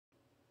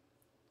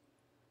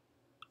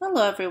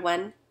Hello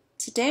everyone.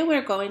 Today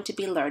we're going to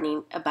be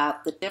learning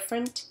about the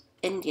different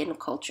Indian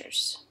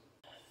cultures.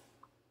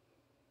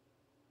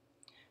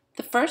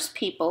 The first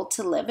people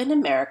to live in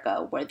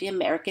America were the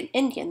American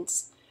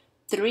Indians.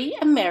 Three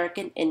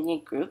American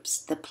Indian groups,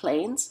 the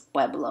Plains,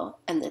 Pueblo,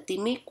 and the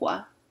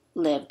Timucua,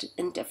 lived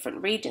in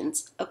different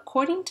regions.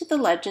 According to the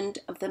legend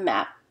of the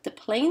map, the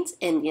Plains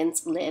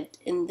Indians lived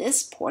in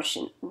this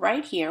portion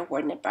right here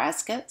where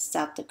Nebraska,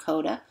 South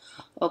Dakota,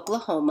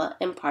 Oklahoma,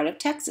 and part of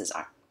Texas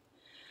are.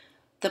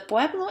 The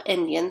Pueblo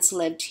Indians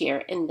lived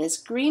here in this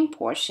green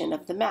portion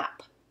of the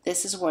map.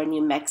 This is where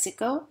New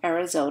Mexico,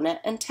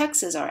 Arizona, and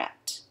Texas are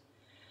at.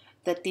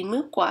 The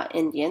Timucua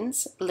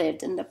Indians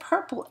lived in the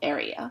purple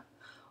area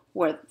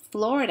where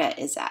Florida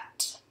is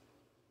at.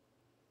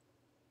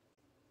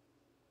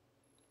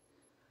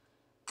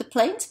 The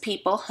Plains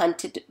people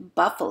hunted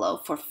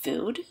buffalo for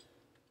food,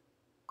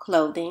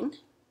 clothing,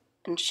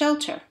 and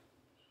shelter.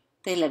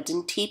 They lived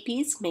in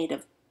teepees made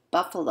of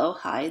buffalo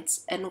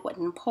hides and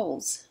wooden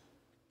poles.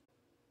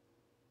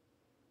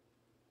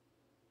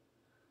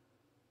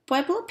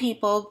 Pueblo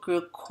people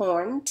grew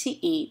corn to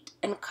eat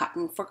and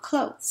cotton for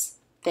clothes.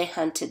 They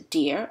hunted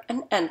deer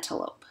and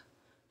antelope.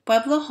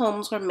 Pueblo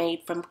homes were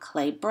made from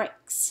clay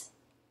bricks.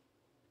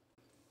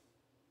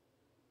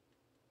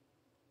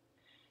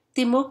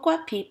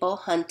 Timucua people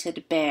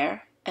hunted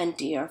bear and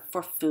deer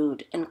for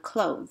food and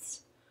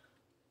clothes.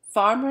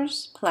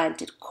 Farmers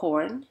planted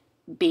corn,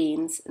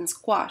 beans, and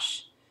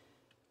squash.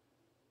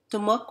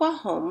 Timucua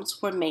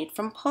homes were made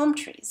from palm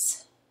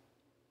trees.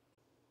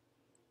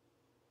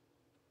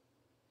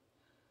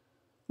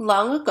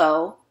 Long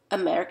ago,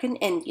 American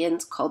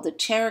Indians called the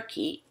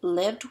Cherokee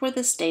lived where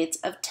the states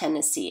of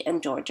Tennessee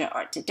and Georgia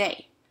are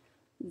today.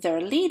 Their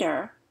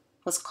leader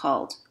was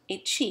called a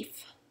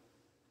chief.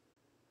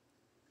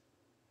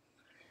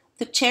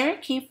 The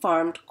Cherokee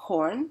farmed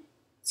corn,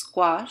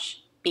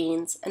 squash,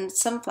 beans, and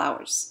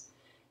sunflowers.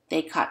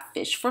 They caught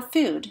fish for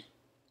food.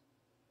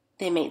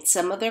 They made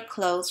some of their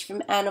clothes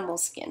from animal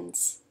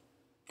skins.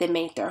 They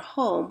made their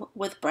home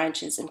with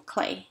branches and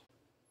clay.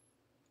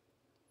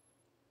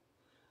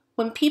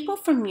 When people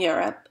from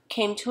Europe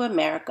came to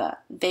America,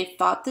 they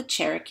fought the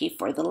Cherokee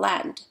for the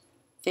land.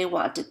 They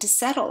wanted to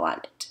settle on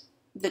it.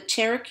 The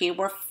Cherokee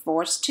were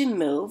forced to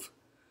move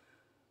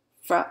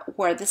from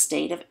where the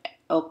state of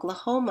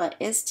Oklahoma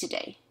is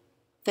today.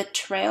 The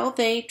trail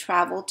they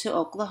traveled to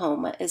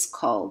Oklahoma is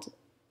called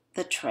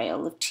the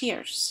Trail of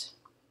Tears.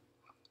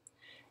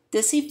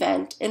 This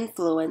event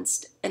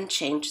influenced and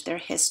changed their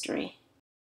history.